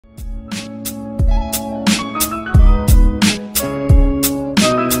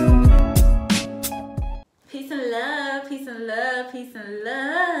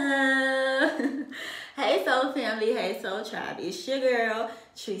soul family, hey soul tribe, it's your girl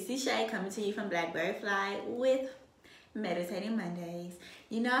TriceyCheaa coming to you from Bird Flii with Meditating Mondays.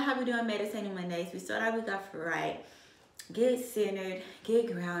 You know how we do on Meditating Mondays, we start our week off right, get centered,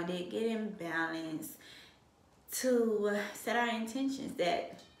 get grounded, get in balance, to set our intentions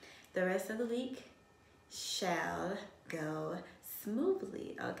that the rest of the week shall go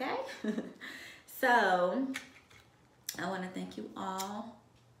smoothly, okay? So I want to thank you all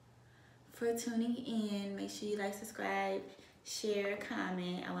for tuning in. Make sure you like, subscribe, share,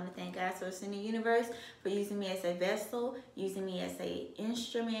 comment. I want to thank God, Source in the universe, for using me as a vessel, using me as an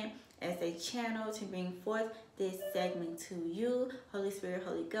instrument, as a channel to bring forth this segment to you. Holy Spirit,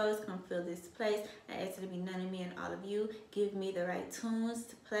 Holy Ghost, come fill this place. I ask it to be none of me and all of you. Give me the right tunes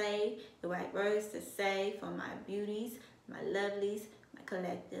to play, the right words to say for my beauties, my lovelies, my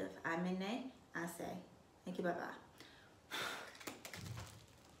collective. I'm in there. I say thank you. Bye-bye.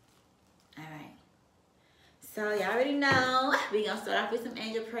 All right, so y'all already know we're gonna start off with some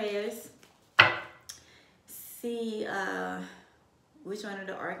angel prayers. See which one of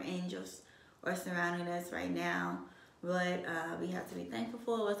the archangels are surrounding us right now, what we have to be thankful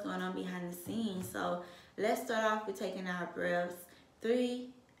for, what's going on behind the scenes. So let's start off with taking our breaths, 3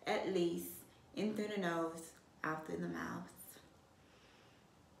 at least, in through the nose, out through the mouth.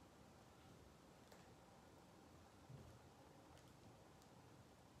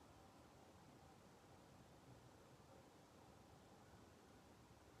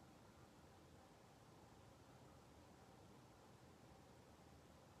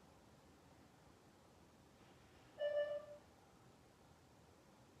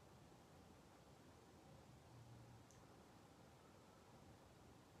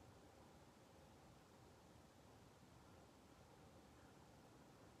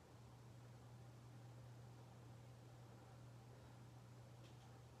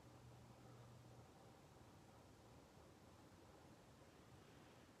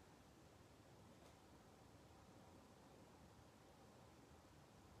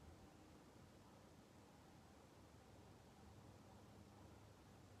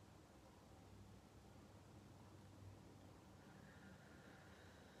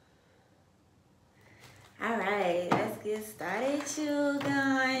 All right, let's get started, you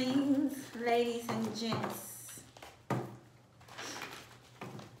guys, ladies and gents.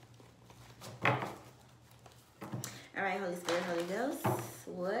 All right, Holy Spirit, Holy Ghost,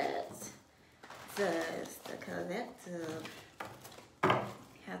 what does the collective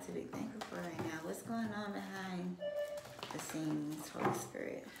have to be thankful for right now? What's going on behind the scenes, Holy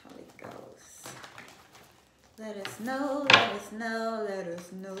Spirit, Holy Ghost? Let us know, let us know, let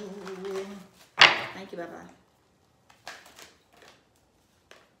us know. Thank you, bye-bye.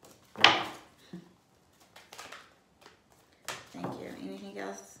 Thank you. Anything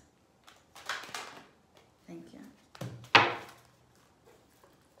else? Thank you.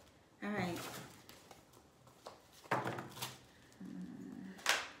 All right.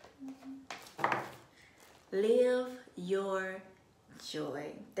 Live your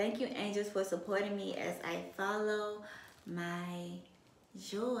joy. Thank you, angels, for supporting me as I follow my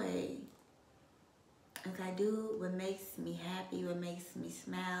joy. As I do what makes me happy, what makes me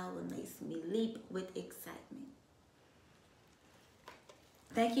smile, what makes me leap with excitement.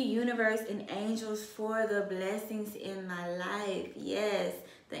 Thank you, universe and angels, for the blessings in my life. Yes,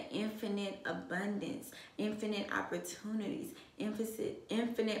 the infinite abundance, infinite opportunities,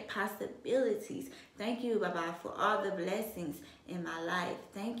 infinite possibilities. Thank you, Baba, for all the blessings in my life.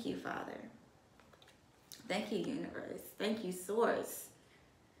 Thank you, Father. Thank you, universe. Thank you, source,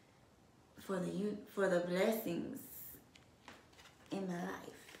 for the blessings in my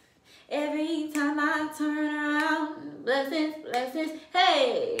life. Every time I turn around, blessings, blessings,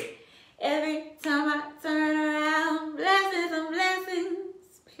 hey. Every time I turn around, blessings and blessings,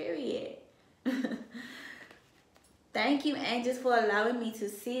 period. Thank you, angels, for allowing me to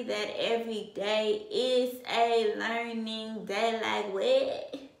see that every day is a learning day. Like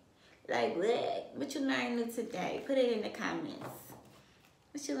what? Like what? What you learning today? Put it in the comments.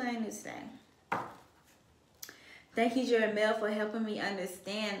 What you learning today? Thank you, Jeremiah, for helping me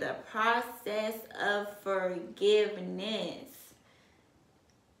understand the process of forgiveness.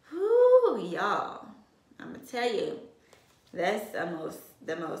 Whoo, y'all. I'm going to tell you, that's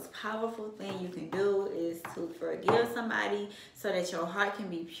the most powerful thing you can do is to forgive somebody so that your heart can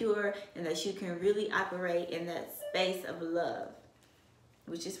be pure and that you can really operate in that space of love,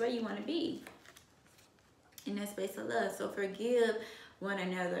 which is where you want to be, in that space of love. So forgive one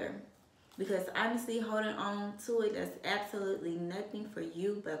another. Because honestly, holding on to it does absolutely nothing for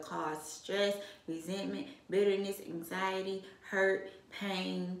you but cause stress, resentment, bitterness, anxiety, hurt,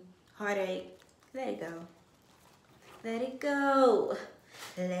 pain, heartache. Let it go. Let it go.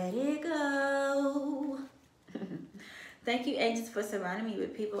 Let it go. Thank you, angels, for surrounding me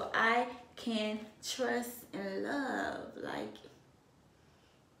with people I can trust and love. Like,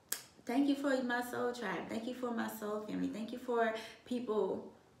 thank you for my soul tribe. Thank you for my soul family. Thank you for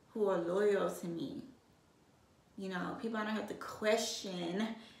people who are loyal to me. You know, people I don't have to question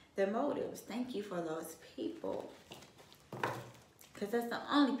their motives. Thank you for those people. Because that's the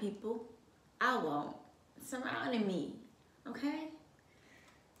only people I want surrounding me. Okay?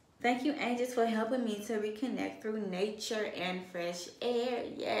 Thank you, angels, for helping me to reconnect through nature and fresh air.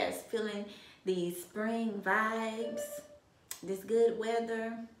 Yes, feeling these spring vibes, this good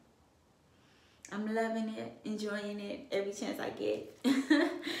weather. I'm loving it, enjoying it every chance I get.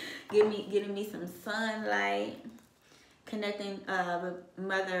 Getting me some sunlight. Connecting with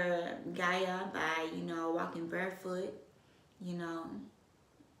Mother Gaia by, you know, walking barefoot. You know,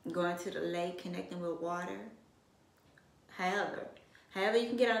 going to the lake, connecting with water. However you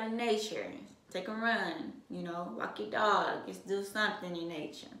can get out in nature, take a run, you know, walk your dog, just do something in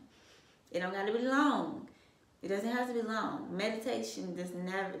nature. It don't gotta be long. It doesn't have to be long. Meditation is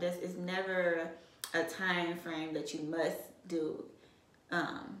never a time frame that you must do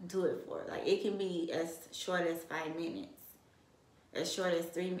it for. Like, it can be as short as 5 minutes, as short as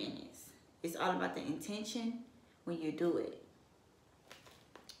 3 minutes. It's all about the intention when you do it.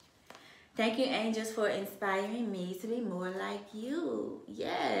 Thank you, angels, for inspiring me to be more like you.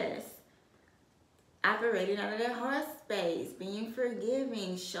 Yes. Operating out of that heart space, being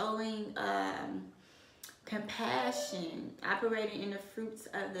forgiving, showing compassion, operating in the fruits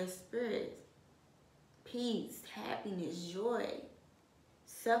of the spirit. Peace, happiness, joy,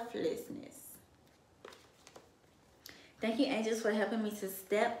 selflessness. Thank you, angels, for helping me to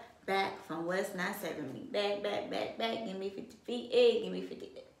step back from what's not serving me. Back. Give me 50 feet. Give me 50.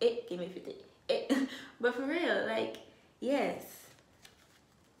 Give me 50. But for real, like, yes.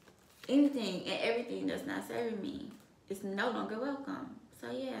 Anything and everything that's not serving me is no longer welcome. So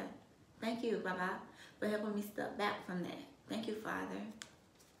yeah, thank you, Baba, for helping me step back from that. Thank you, Father.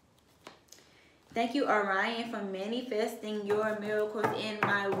 Thank you, Orion, for manifesting your miracles in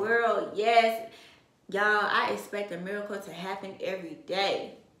my world. Yes, y'all, I expect a miracle to happen every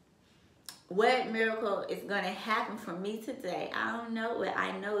day. What miracle is going to happen for me today? I don't know, but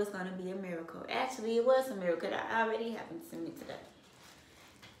I know it's going to be a miracle. Actually, it was a miracle that already happened to me today.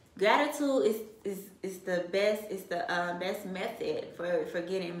 Gratitude is the best method for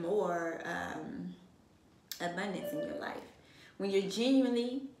getting more abundance in your life. When you're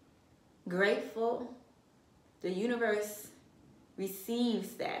genuinely grateful, the universe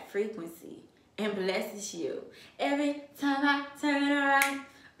receives that frequency and blesses you. Every time I turn around,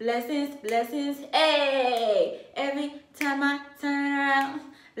 blessings, blessings, hey! Every time I turn around,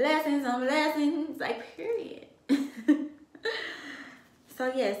 blessings on blessings, like, period.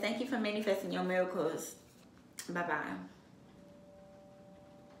 So yes, thank you for manifesting your miracles. Bye-bye.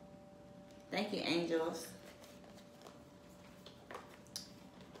 Thank you, angels.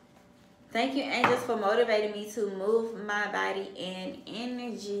 Thank you, angels, for motivating me to move my body in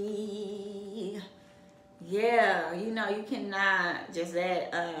energy. Yeah, you know, you cannot just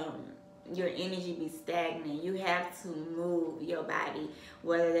let your energy be stagnant. You have to move your body,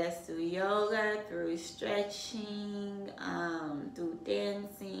 whether that's through yoga, through stretching, through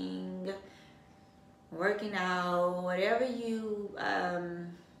dancing, working out, whatever you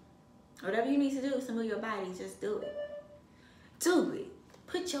need to do to move your body, just do it. Do it.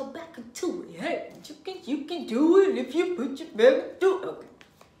 Put your back into it. Hey, you can do it if you put your back into it.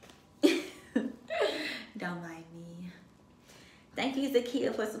 Okay. Don't mind me. Thank you,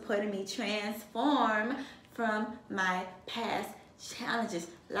 Zakia, for supporting me transform from my past challenges.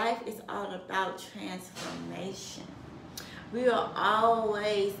 Life is all about transformation. We are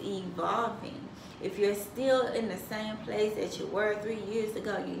always evolving. If you're still in the same place that you were 3 years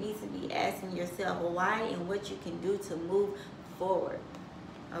ago, you need to be asking yourself why and what you can do to move forward.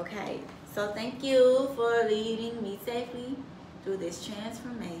 Okay, so thank you for leading me safely through this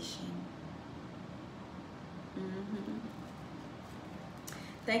transformation.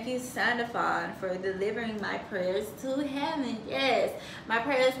 Thank you, Sandafon, for delivering my prayers to heaven. Yes, my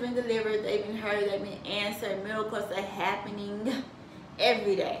prayers have been delivered. They've been heard. They've been answered. Miracles are happening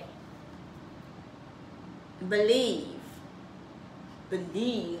every day. Believe.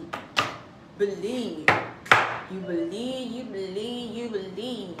 Believe. Believe. You believe, you believe, you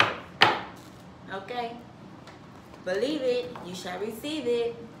believe. Okay? Believe it, you shall receive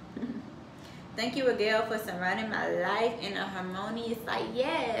it. Thank you, Raquel, for surrounding my life in a harmonious light.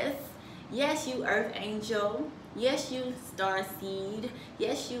 Yes. Yes, you earth angel. Yes, you star seed.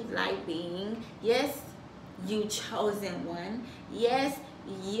 Yes, you light being. Yes, you chosen one. Yes,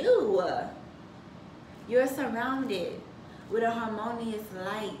 you. You're surrounded with a harmonious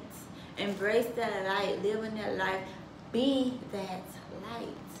light. Embrace that light. Live in that light. Be that light.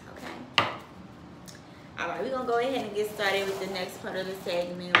 Okay? Alright, we're going to go ahead and get started with the next part of the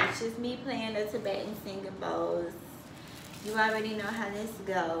segment, which is me playing the Tibetan singing bowls. You already know how this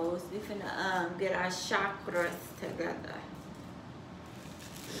goes. We're finna get our chakras together.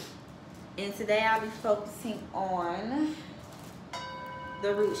 And today I'll be focusing on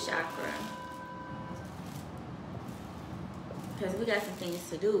the root chakra. Because we got some things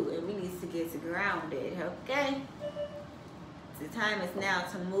to do and we need to get grounded, okay? The time is now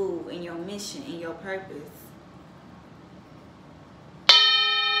to move in your mission, in your purpose.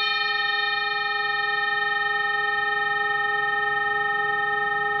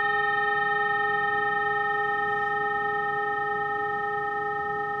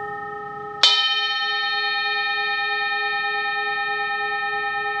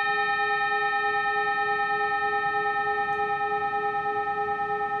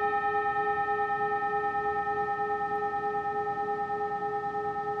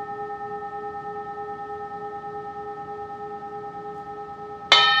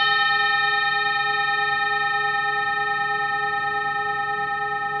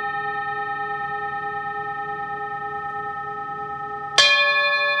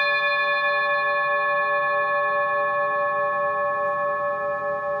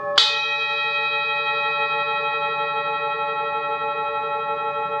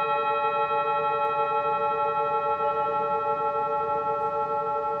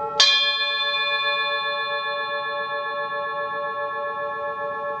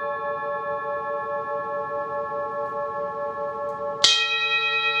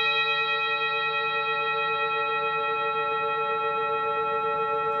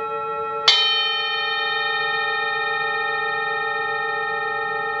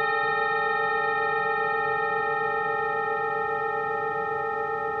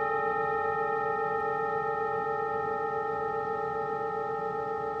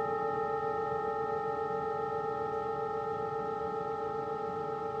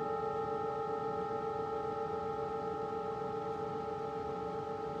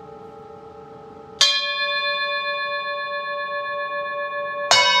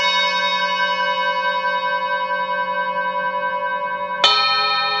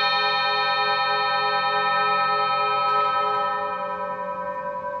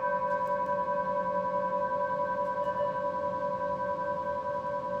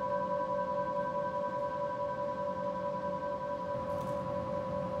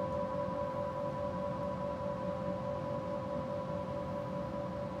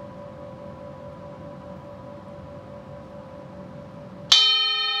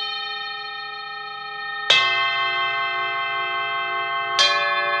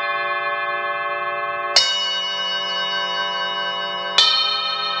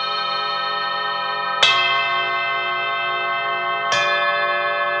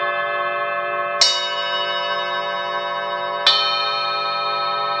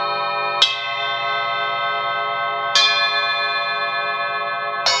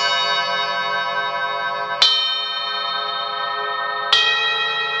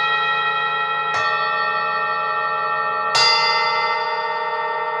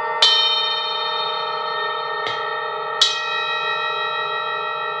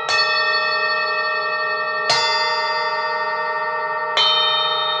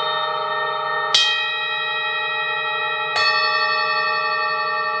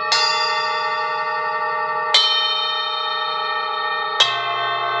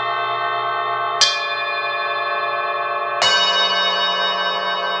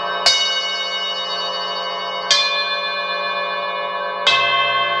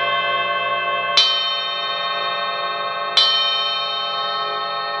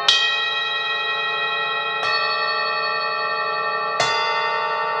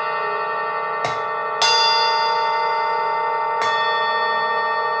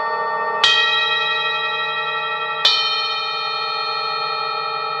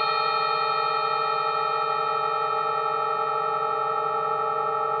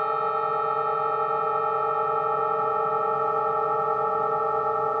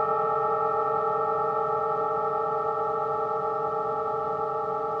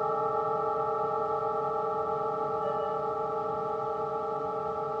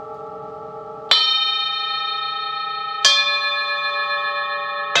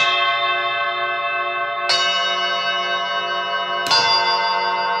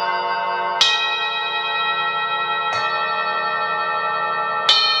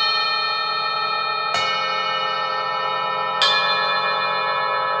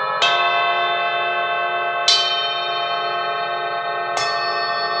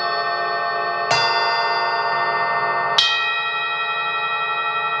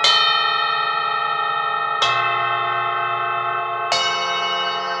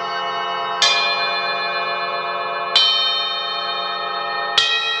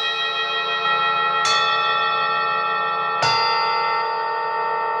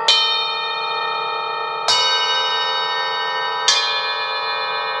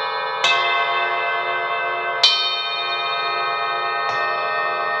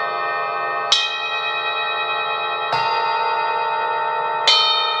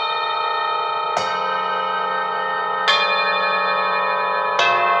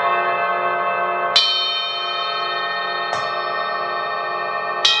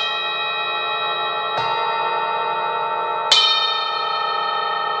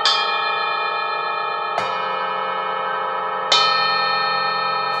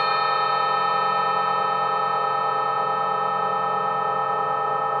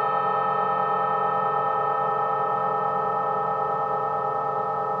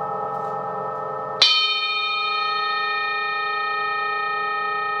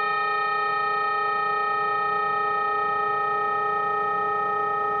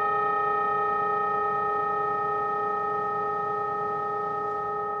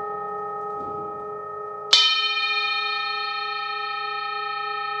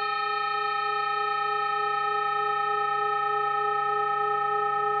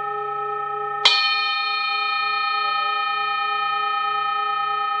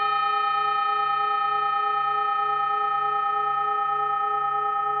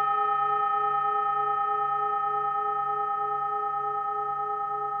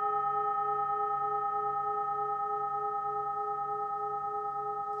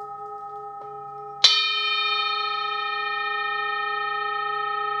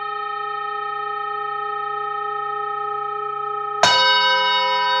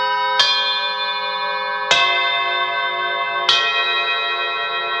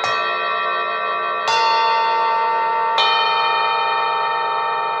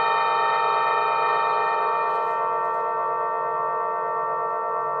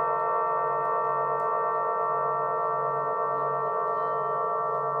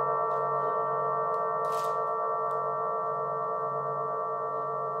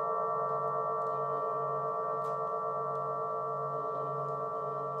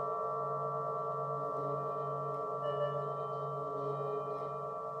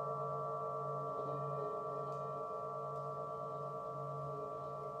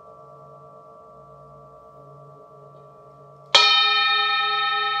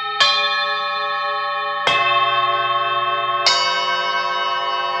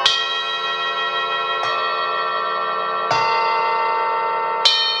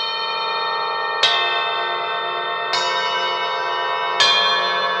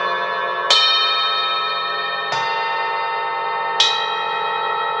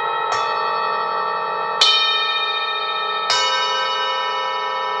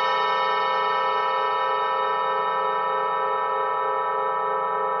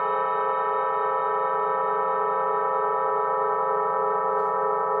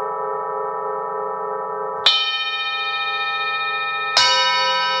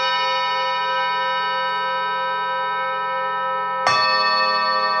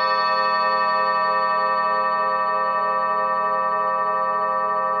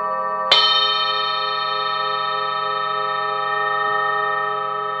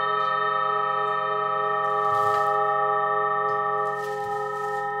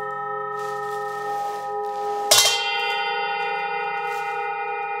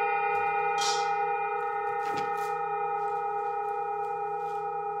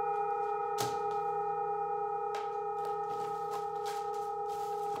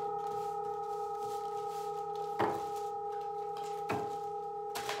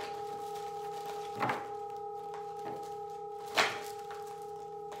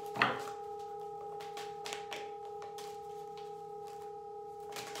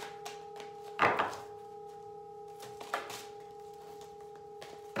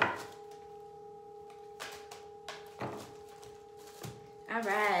 All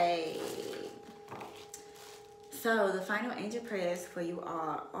right. So the final angel prayers for you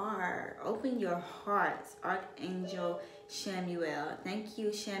all are open your hearts, Archangel Shamuel. Thank you,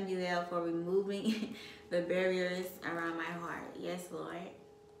 Shamuel, for removing the barriers around my heart. Yes, Lord.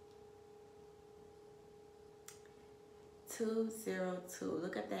 202.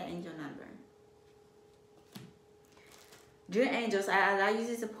 Look up that angel number. Dear angels, I allow you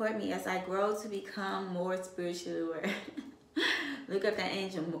to support me as I grow to become more spiritually aware. Look up that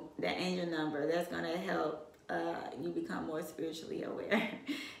angel number. That's gonna help you become more spiritually aware.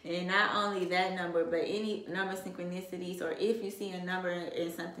 And not only that number, but any number synchronicities, or if you see a number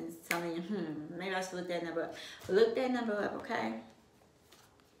and something's telling you, maybe I should look that number up. Look that number up, okay?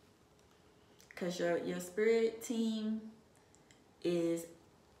 Because your spirit team is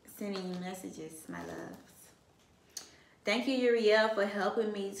sending you messages, my loves. Thank you, Uriel, for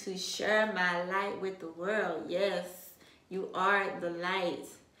helping me to share my light with the world. Yes, you are the light.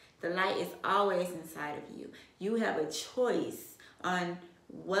 The light is always inside of you. You have a choice on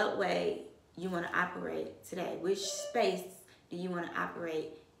what way you want to operate today. Which space do you want to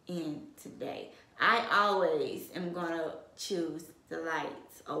operate in today? I always am going to choose the light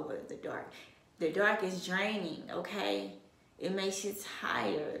over the dark. The dark is draining, okay? It makes you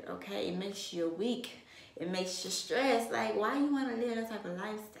tired, okay? It makes you weak. It makes you stressed. Like, why you want to live that type of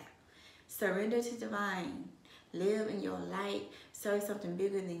lifestyle? Surrender to divine. Live in your light. Serve something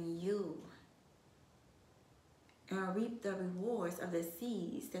bigger than you. And reap the rewards of the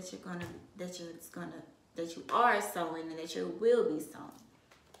seeds that you are sowing and that you will be sowing.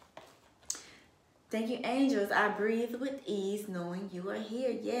 Thank you, angels. I breathe with ease knowing you are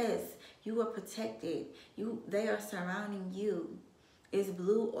here. Yes, you are protected. They are surrounding you. It's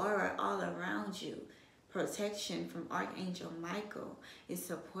blue aura all around you. Protection from Archangel Michael is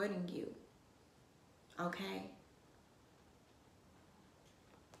supporting you. Okay?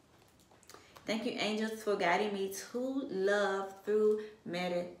 Thank you, angels, for guiding me to love through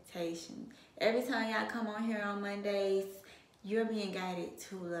meditation. Every time y'all come on here on Mondays, you're being guided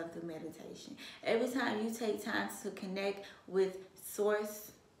to love through meditation. Every time you take time to connect with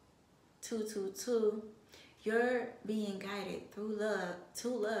Source 222, you're being guided through love, to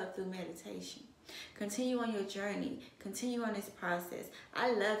love through meditation. Continue on your journey. Continue on this process.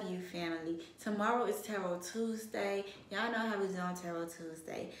 I love you, family. Tomorrow is Tarot Tuesday. Y'all know how we do on Tarot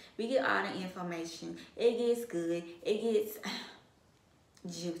Tuesday. We get all the information. It gets good. It gets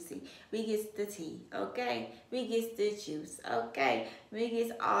juicy. We get the tea, okay? We get the juice, okay? We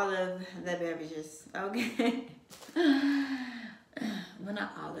get all of the beverages, okay? Well,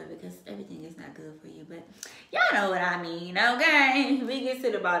 not all of it, because everything is not good for you, but y'all know what I mean, okay? We get to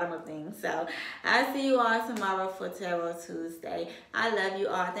the bottom of things. So I'll see you all tomorrow for Tarot Tuesday. I love you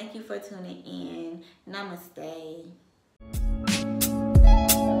all. Thank you for tuning in. Namaste.